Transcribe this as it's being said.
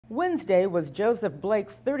Wednesday was Joseph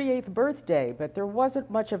Blake's 38th birthday, but there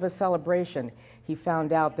wasn't much of a celebration. He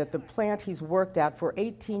found out that the plant he's worked at for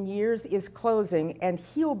 18 years is closing and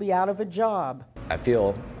he'll be out of a job. I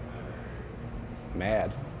feel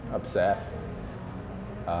mad, upset,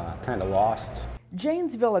 kind of lost.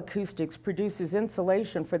 Janesville Acoustics produces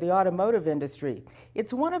insulation for the automotive industry.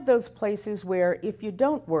 It's one of those places where if you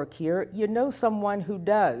don't work here, you know someone who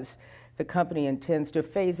does. The company intends to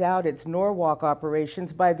phase out its Norwalk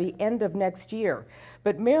operations by the end of next year.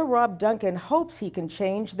 But Mayor Rob Duncan hopes he can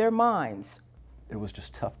change their minds. It was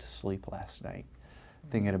just tough to sleep last night,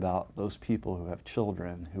 thinking about those people who have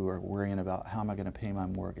children who are worrying about how am I going to pay my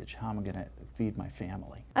mortgage, how am I going to feed my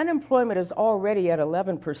family. Unemployment is already at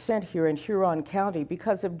 11% here in Huron County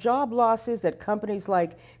because of job losses at companies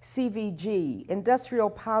like CVG, Industrial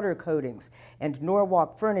Powder Coatings, and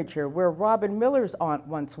Norwalk Furniture, where Robin Miller's aunt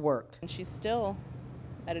once worked. And she's still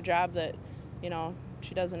at a job that,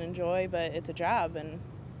 she doesn't enjoy, but it's a job and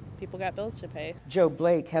people got bills to pay. Joe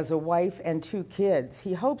Blake has a wife and 2 kids.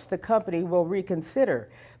 He hopes the company will reconsider,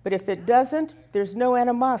 but if it doesn't, there's no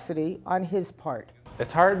animosity on his part.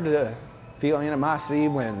 It's hard to feel animosity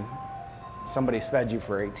when somebody's fed you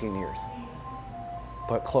for 18 years,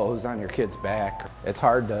 put clothes on your kid's back. It's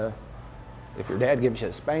hard to, if your dad gives you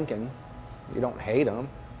a spanking, you don't hate him.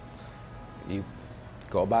 You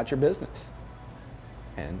go about your business.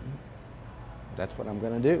 And that's what I'm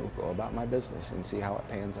going to do, go about my business and see how it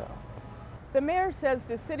pans out. The mayor says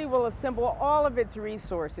the city will assemble all of its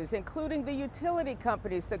resources, including the utility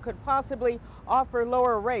companies that could possibly offer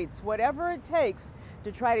lower rates, whatever it takes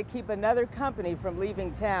to try to keep another company from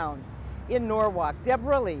leaving town. In Norwalk,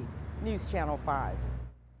 Deborah Lee, News Channel 5.